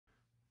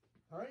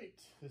All right,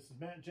 this is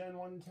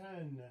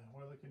Matgen110.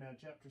 We're looking at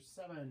chapter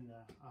 7,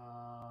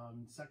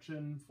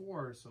 section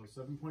 4, so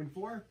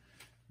 7.4.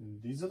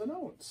 These are the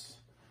notes.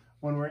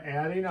 When we're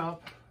adding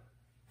up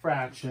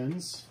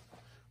fractions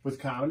with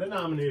common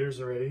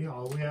denominators already,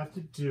 all we have to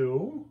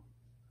do,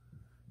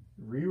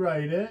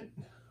 rewrite it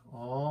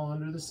all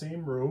under the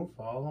same roof,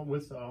 all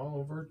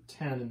over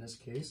 10 in this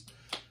case.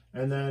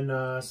 And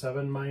then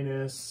 7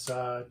 minus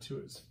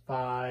 2 is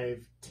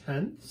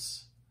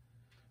 5/10.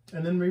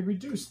 And then we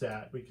reduce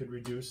that. We could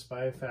reduce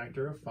by a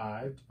factor of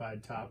 5,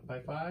 divide top by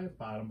 5,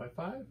 bottom by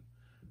 5.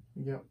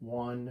 We get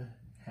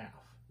 1/2.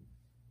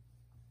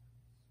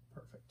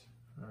 Perfect.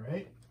 All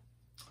right.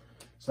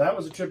 So that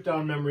was a trip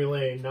down memory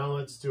lane. Now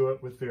let's do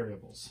it with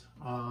variables.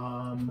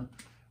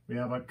 We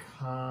have a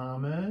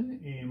common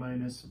a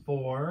minus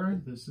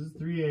 4. This is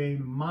 3a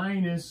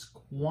minus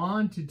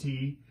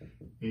quantity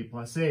a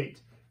plus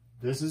 8.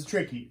 This is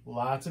tricky.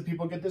 Lots of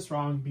people get this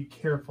wrong. Be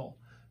careful.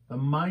 The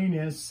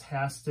minus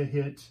has to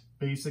hit,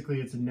 basically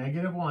it's a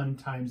 -1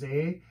 times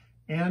a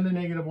and a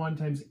 -1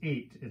 times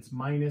 8. It's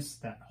minus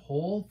that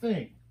whole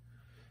thing.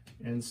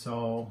 And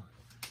so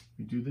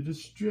we do the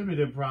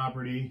distributive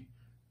property.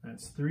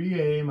 That's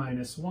 3a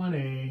minus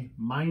 1a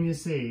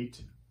minus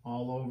 8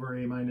 all over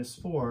a minus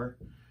 4.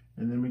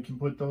 And then we can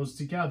put those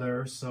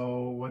together.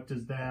 So what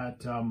does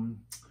that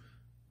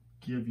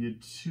give you?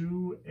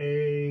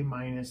 2a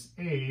minus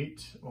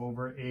 8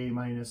 over a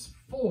minus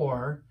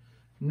 4.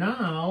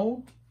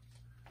 Now,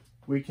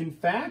 we can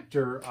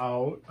factor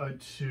out a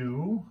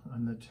 2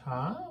 on the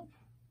top.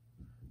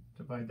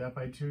 Divide that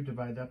by 2,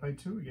 divide that by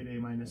 2. We get a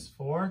minus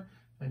 4.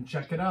 And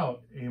check it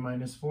out. A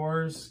minus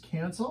 4's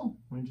cancel.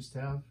 We just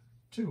have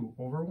 2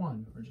 over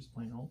 1, or just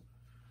plain old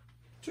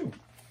 2.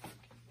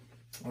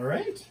 All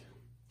right.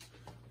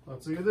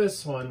 Let's look at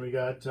this one. We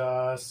got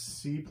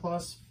c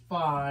plus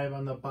 5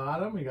 on the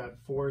bottom. We got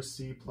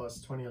 4c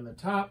plus 20 on the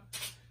top.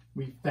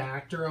 We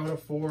factor out a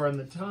 4 on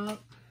the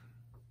top.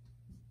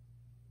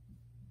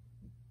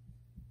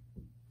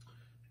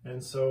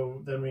 And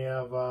so then we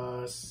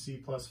have c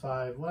plus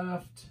 5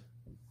 left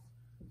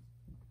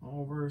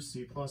over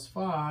c plus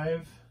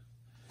 5.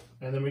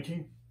 And then we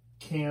can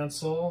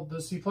cancel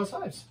the c plus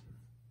 5s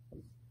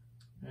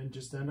and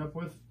just end up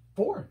with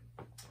 4.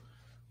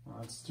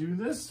 Let's do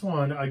this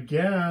one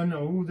again.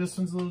 Oh, this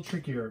one's a little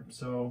trickier.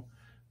 So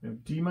we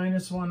have d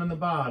minus 1 on the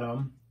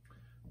bottom.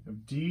 We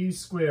have d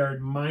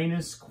squared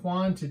minus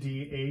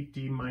quantity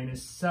 8d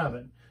minus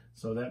 7.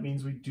 So that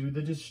means we do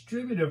the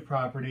distributive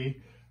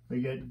property. We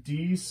get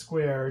d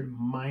squared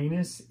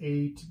minus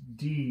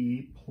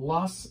 8d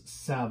plus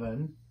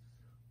 7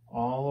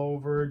 all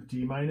over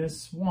d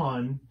minus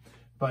 1.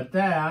 But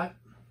that,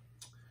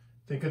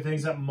 think of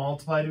things that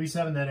multiply to be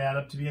 7 that add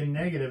up to be a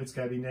negative. It's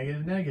got to be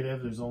negative,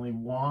 negative. There's only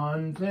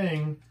one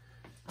thing,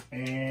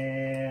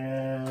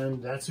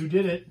 and that's who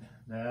did it.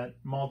 That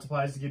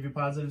multiplies to give you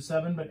positive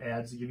 7, but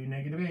adds to give you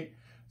negative 8.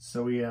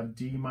 So we have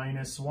d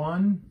minus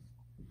 1,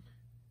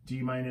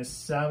 d minus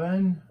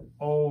 7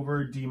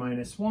 over d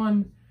minus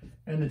 1.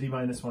 And the d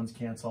minus 1's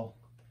cancel.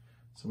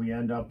 So we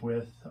end up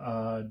with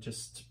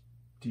just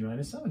d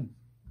minus 7.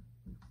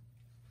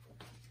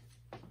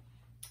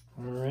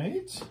 All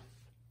right.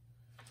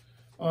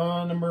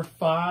 Number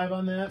 5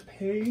 on that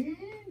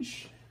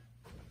page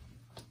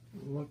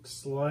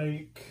looks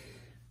like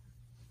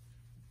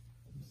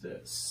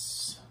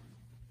this.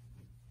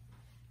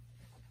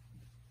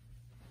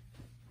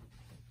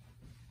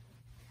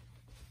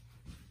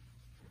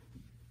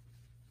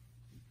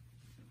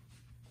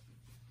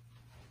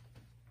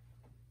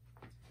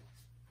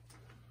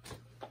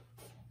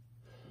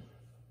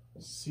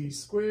 C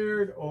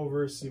squared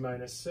over c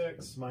minus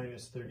 6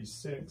 minus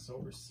 36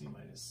 over c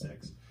minus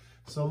 6.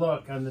 So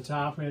look, on the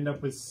top we end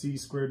up with c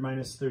squared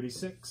minus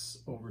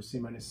 36 over c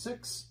minus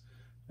 6.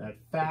 That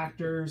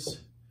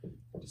factors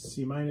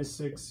c minus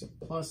 6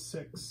 plus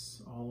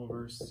 6 all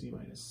over c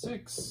minus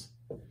 6.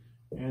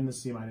 And the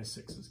c minus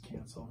 6's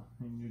cancel.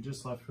 And you're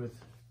just left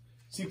with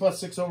c plus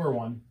 6 over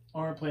 1,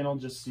 or plain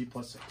old just c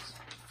plus 6.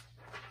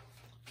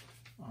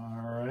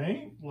 All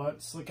right,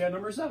 let's look at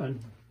number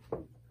 7.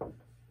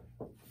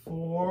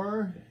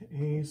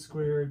 4a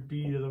squared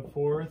b to the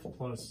 4th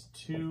plus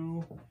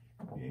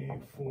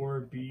 2a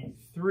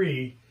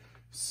 4b3.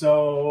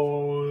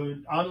 So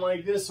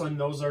unlike this one,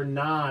 those are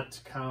not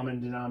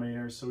common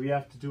denominators, so we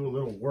have to do a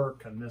little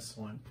work on this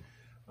one.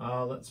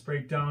 Let's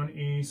break down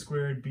a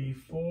squared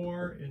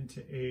b4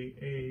 into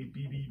a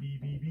b b b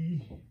b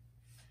b,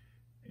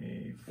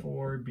 a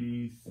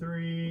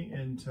 4b3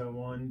 into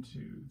 1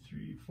 2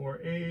 3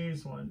 4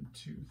 a's, 1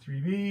 2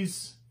 3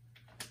 b's.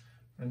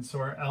 And so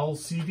our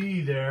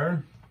LCD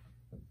there,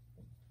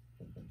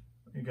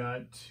 we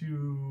got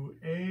 2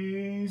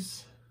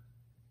 A's,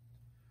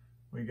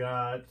 we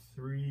got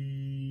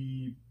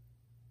 3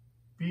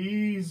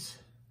 B's,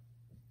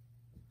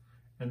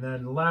 and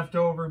then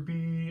leftover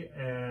B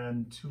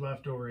and 2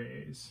 leftover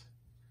A's.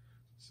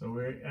 So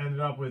we ended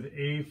up with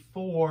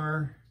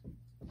A4,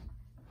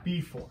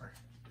 B4.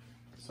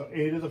 So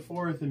a to the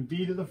 4th and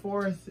b to the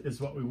 4th is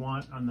what we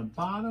want on the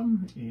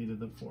bottom. A to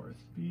the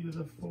 4th, b to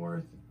the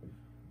 4th,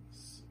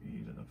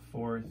 a to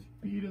fourth,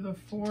 b to the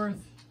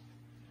fourth.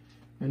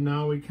 And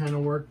now we kind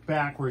of work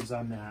backwards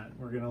on that.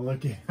 We're going to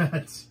look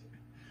at,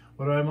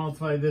 what do I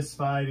multiply this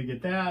by to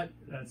get that?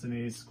 That's an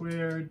a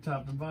squared,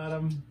 top and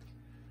bottom.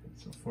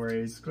 So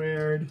 4a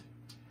squared.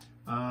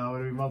 What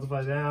do we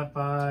multiply that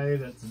by?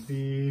 That's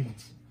b,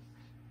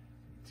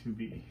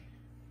 2b.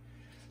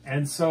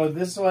 And so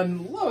this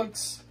one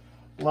looks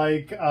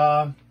like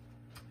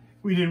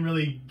we didn't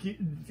really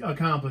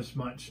accomplish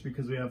much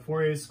because we have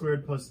 4a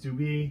squared plus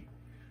 2b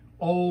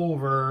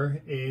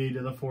over a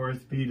to the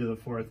fourth, b to the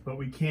fourth, but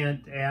we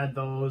can't add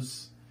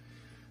those.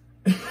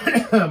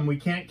 We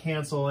can't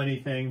cancel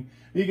anything.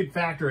 You could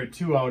factor a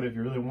 2 out if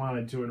you really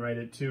wanted to and write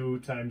it 2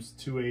 times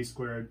 2a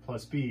squared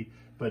plus b,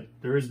 but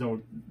there is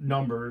no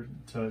number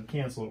to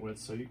cancel it with,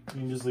 so you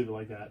can just leave it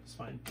like that. It's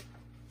fine.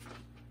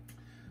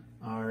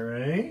 All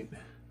right.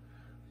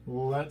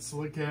 Let's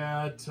look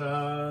at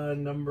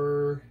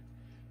number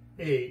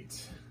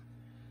 8.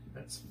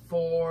 That's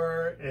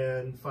 4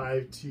 and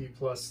 5t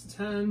plus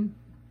 10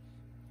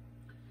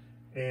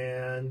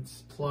 and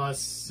plus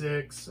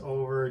 6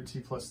 over t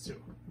plus 2.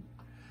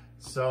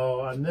 So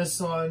on this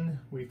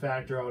one, we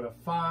factor out a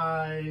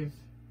 5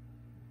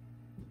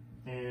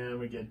 and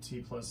we get t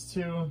plus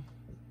 2.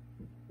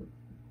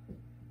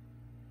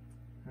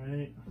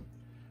 Right.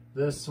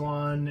 This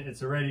one,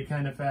 it's already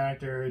kind of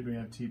factored. We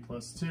have t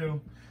plus 2.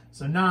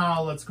 So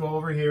now let's go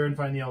over here and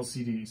find the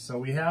LCD. So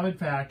we have it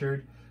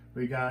factored.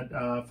 We got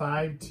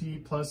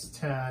 5t plus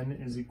 10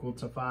 is equal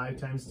to 5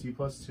 times t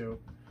plus 2.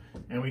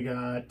 And we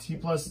got t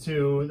plus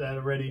 2, that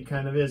already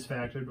kind of is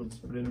factored. We'll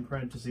just put it in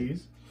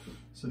parentheses.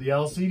 So the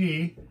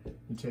LCD,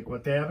 you take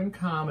what they have in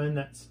common,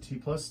 that's t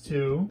plus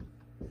 2.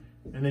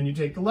 And then you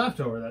take the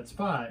leftover, that's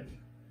 5.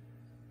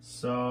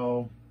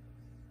 So,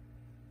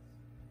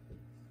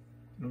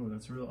 oh,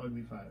 that's a real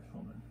ugly 5.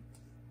 Hold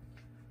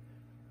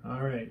on.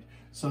 All right.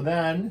 So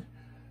then,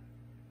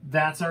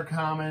 that's our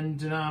common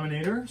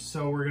denominator.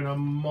 So we're going to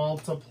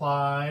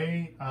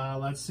multiply,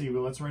 let's see,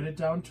 well, let's write it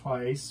down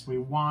twice. We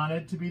want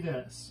it to be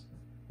this.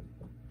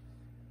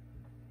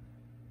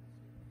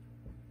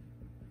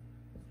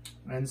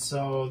 And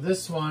so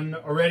this one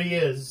already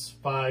is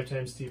 5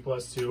 times t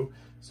plus 2.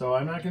 So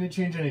I'm not going to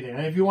change anything.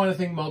 And if you want to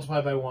think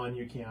multiply by 1,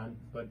 you can,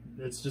 but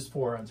it's just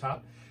 4 on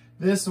top.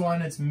 This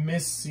one, it's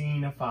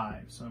missing a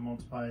 5. So I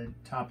multiply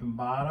top and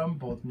bottom,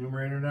 both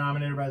numerator and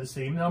denominator, by the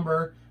same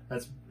number.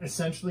 That's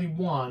essentially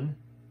 1.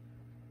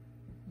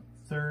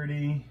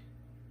 30.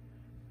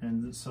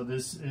 And so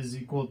this is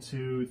equal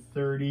to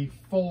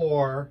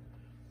 34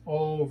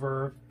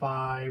 over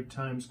 5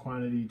 times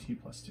quantity t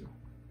plus 2.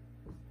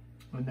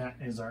 And that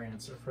is our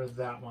answer for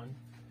that one.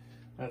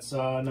 That's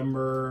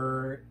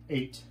number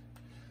 8.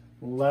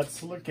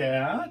 Let's look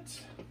at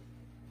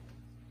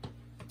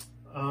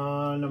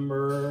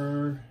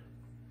number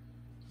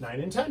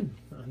 9 and 10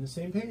 on the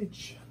same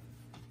page.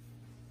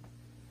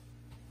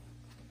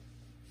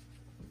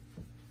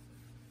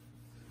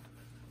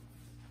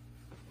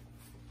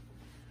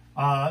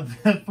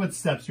 The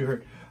footsteps you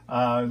heard.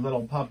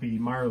 Little puppy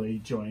Marley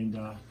joined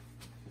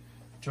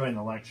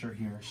the lecture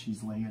here.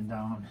 She's laying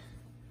down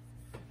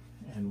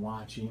and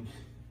watching.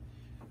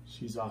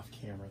 She's off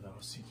camera though,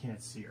 so you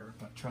can't see her,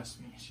 but trust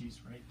me,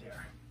 she's right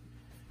there.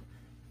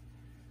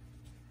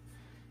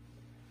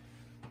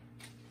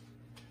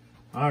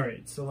 All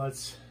right, so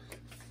let's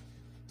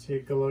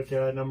take a look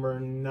at number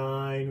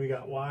 9. We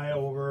got y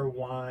over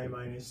y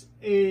minus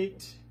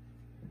 8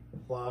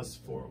 plus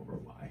 4 over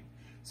y.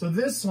 So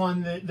this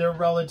one, they're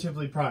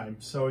relatively prime.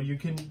 So you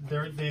can,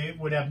 they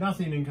would have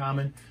nothing in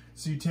common,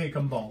 so you take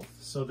them both.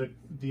 So the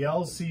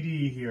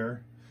LCD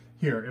here,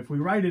 if we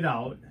write it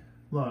out,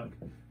 look,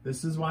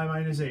 this is y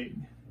minus 8.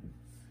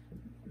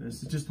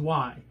 This is just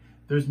y.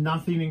 There's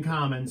nothing in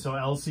common, so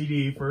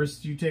LCD,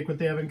 first you take what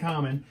they have in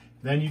common,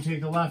 then you take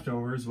the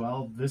leftovers.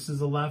 Well, this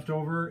is a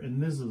leftover,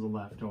 and this is a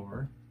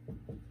leftover.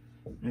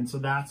 And so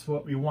that's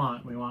what we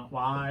want. We want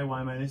y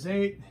minus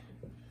 8.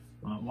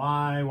 We want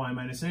y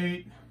minus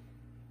 8.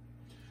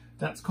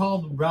 That's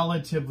called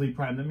relatively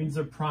prime. That means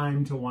they're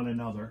prime to one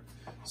another.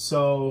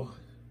 So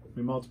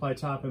we multiply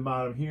top and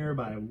bottom here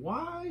by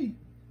y.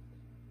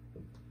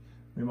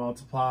 We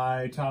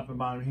multiply top and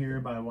bottom here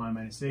by y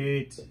minus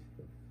 8.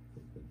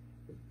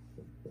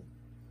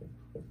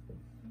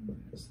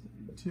 Minus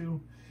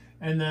 32.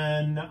 And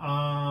then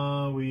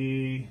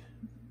we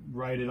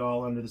write it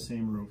all under the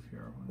same roof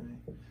here.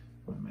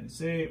 Y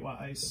minus 8,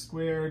 y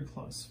squared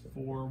plus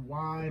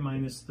 4y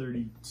minus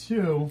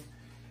 32.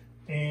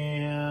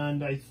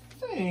 And I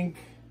think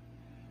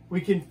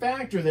we can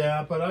factor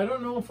that, but I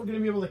don't know if we're going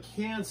to be able to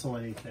cancel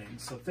anything.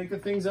 So think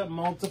of things that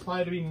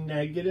multiply to be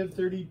negative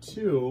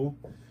 32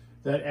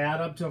 that add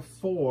up to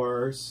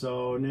 4.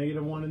 So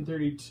negative 1 and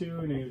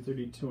 32, negative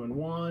 32 and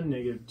 1,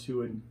 negative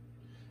 2 and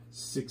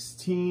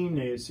 16,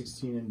 negative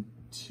 16 and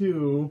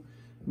 2,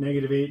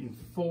 negative 8 and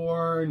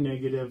 4,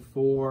 negative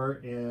 4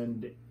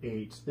 and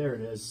 8. There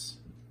it is.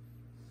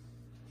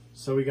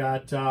 So we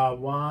got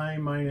y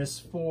minus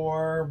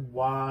 4,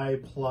 y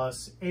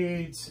plus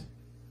 8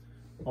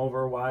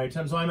 over y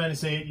times y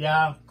minus 8.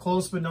 Yeah,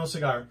 close but no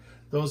cigar.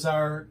 those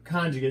are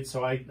conjugates,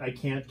 so I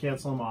can't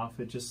cancel them off.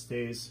 It just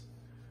stays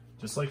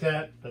just like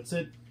that. That's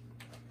it.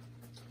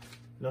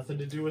 Nothing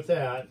to do with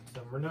that.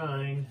 Number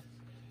 9.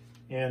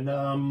 And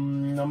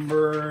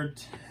number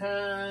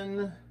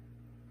 10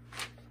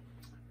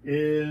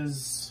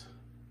 is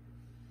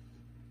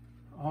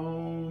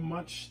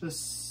much the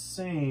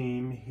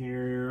same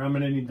here. I'm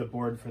going to need the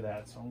board for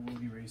that, so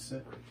we'll erase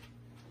it.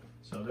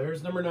 So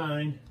there's number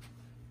 9.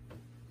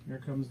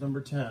 Here comes number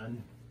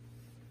 10.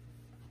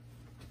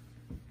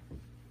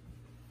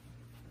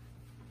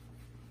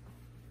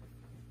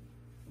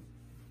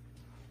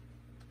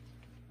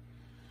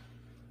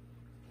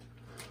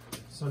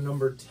 So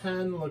number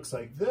 10 looks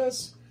like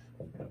this.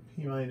 We got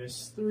p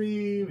minus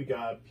 3, we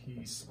got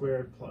p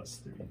squared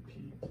plus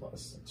 3p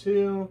plus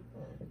 2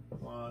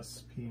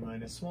 plus p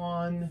minus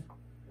 1,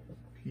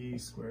 p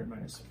squared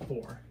minus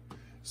 4.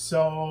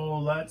 So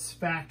let's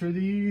factor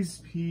these.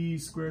 P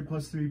squared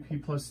plus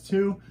 3p plus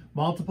 2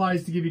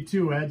 multiplies to give you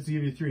 2, adds to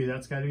give you 3.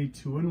 That's got to be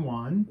 2 and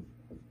 1.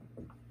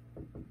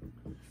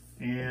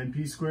 And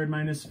p squared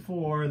minus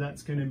 4,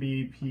 that's going to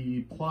be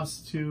p plus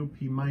 2,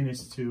 p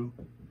minus 2.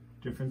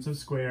 Difference of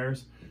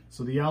squares.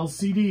 So the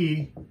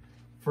LCD,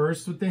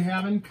 first what they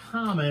have in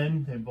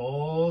common, they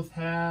both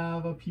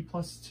have a p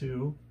plus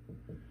 2.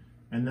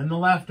 And then the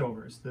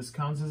leftovers. This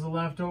counts as a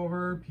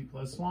leftover, p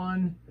plus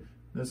 1.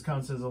 This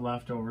counts as a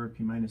leftover,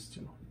 p minus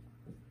 2.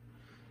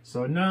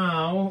 So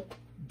now,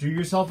 do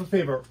yourself a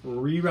favor,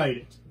 rewrite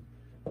it.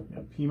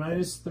 P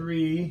minus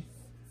 3,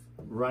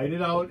 write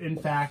it out in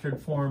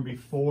factored form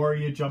before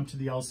you jump to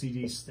the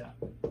LCD step.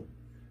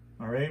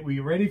 All right, we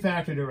already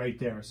factored it right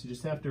there, so you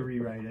just have to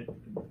rewrite it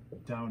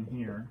down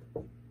here.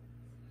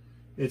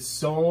 It's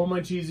so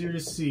much easier to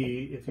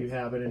see if you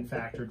have it in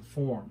factored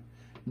form.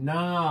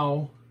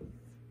 Now,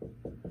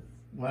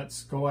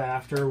 let's go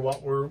after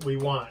what we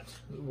want.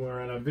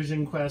 We're on a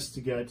vision quest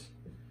to get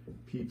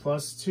p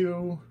plus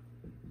 2,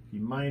 p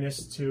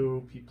minus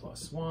 2, p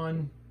plus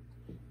 1,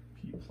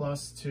 p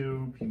plus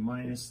 2, p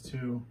minus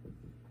 2,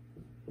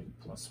 p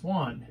plus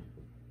 1.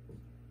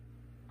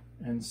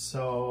 And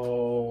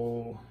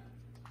so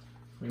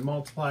we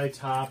multiply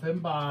top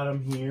and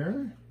bottom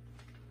here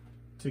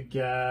to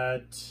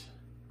get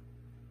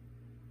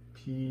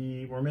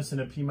p, we're missing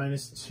a p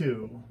minus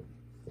 2.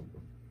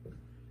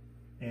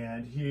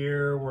 And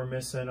here we're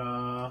missing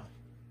a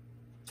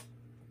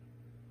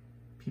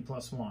p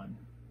plus 1.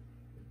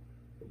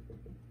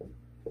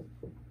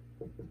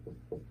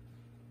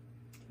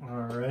 All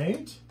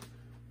right.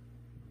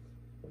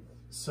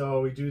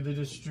 So we do the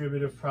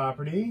distributive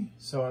property.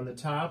 So on the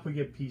top we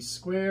get p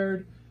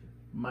squared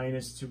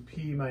minus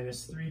 2p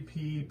minus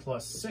 3p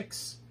plus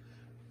 6.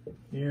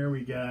 Here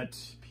we get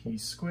p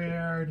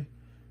squared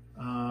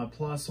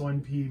plus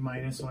 1p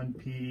minus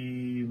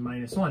 1p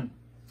minus 1.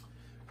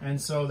 And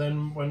so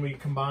then when we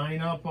combine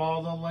up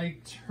all the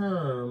like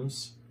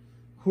terms,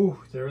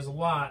 there's a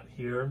lot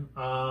here.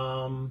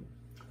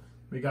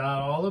 We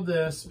got all of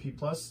this, p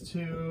plus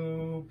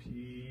 2,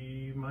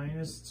 p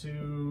minus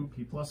 2,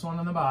 p plus 1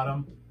 on the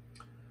bottom.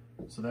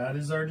 So that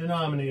is our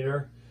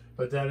denominator.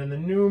 But then in the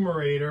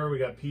numerator, we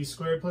got p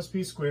squared plus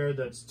p squared,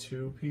 that's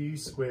 2p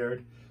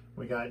squared.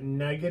 We got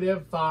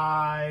negative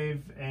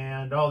 5,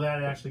 and all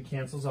that actually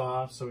cancels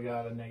off, so we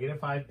got a negative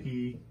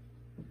 5p.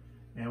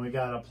 And we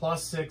got a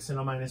plus 6 and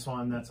a minus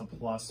 1, that's a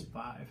plus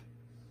 5.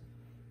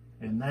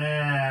 And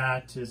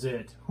that is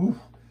it. Whew.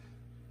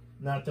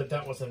 Not that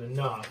that wasn't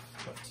enough,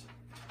 but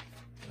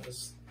that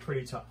was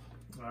pretty tough.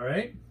 All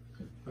right,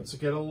 let's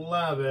look at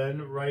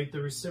 11. Write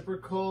the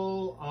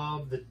reciprocal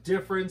of the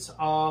difference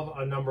of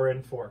a number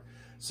in 4.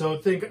 So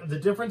think the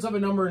difference of a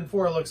number in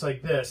 4 looks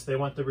like this. They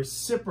want the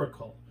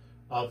reciprocal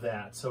of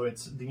that. So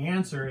it's the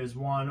answer is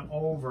 1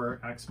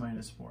 over x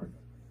minus 4.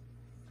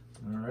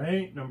 All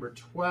right, number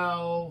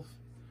 12.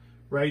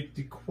 Write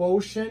the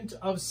quotient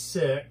of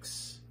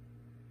 6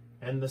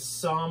 and the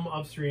sum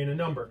of 3 in a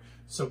number.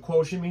 So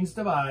quotient means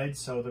divide,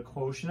 so the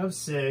quotient of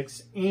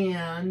 6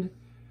 and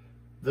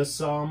the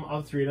sum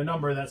of 3 in a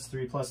number, that's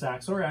 3 plus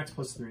x or x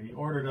plus 3.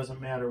 Order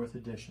doesn't matter with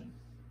addition.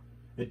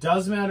 It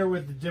does matter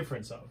with the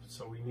difference of,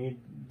 so we need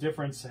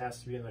difference has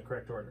to be in the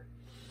correct order.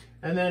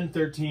 And then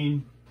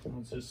 13,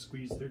 let's just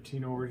squeeze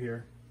 13 over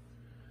here.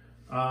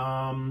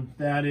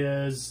 That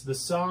is the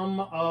sum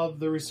of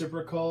the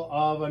reciprocal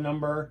of a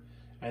number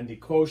and the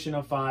quotient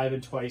of 5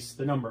 and twice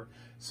the number.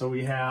 So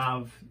we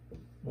have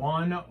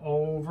 1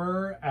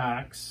 over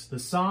x, the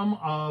sum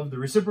of the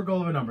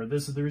reciprocal of a number.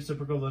 This is the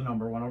reciprocal of the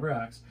number, 1 over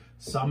x.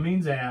 Sum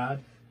means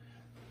add.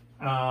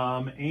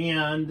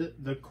 And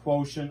the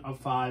quotient of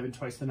 5 and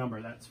twice the number.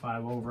 That's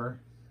 5 over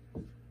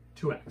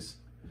 2x.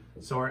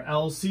 So our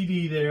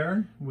LCD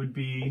there would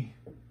be,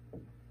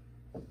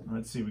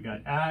 let's see, we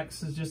got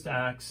x is just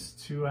x,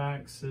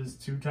 2x is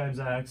 2 times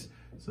x.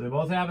 So they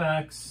both have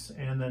x,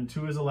 and then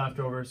 2 is a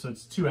leftover, so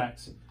it's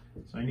 2x.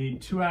 So I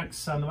need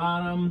 2x on the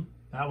bottom.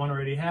 That one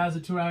already has a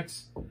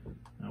 2x.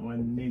 That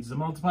one needs to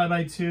multiply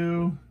by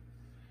 2.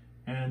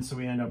 And so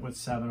we end up with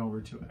 7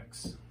 over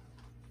 2x.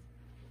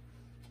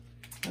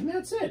 And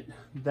that's it.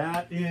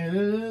 That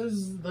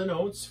is the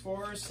notes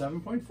for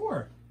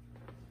 7.4.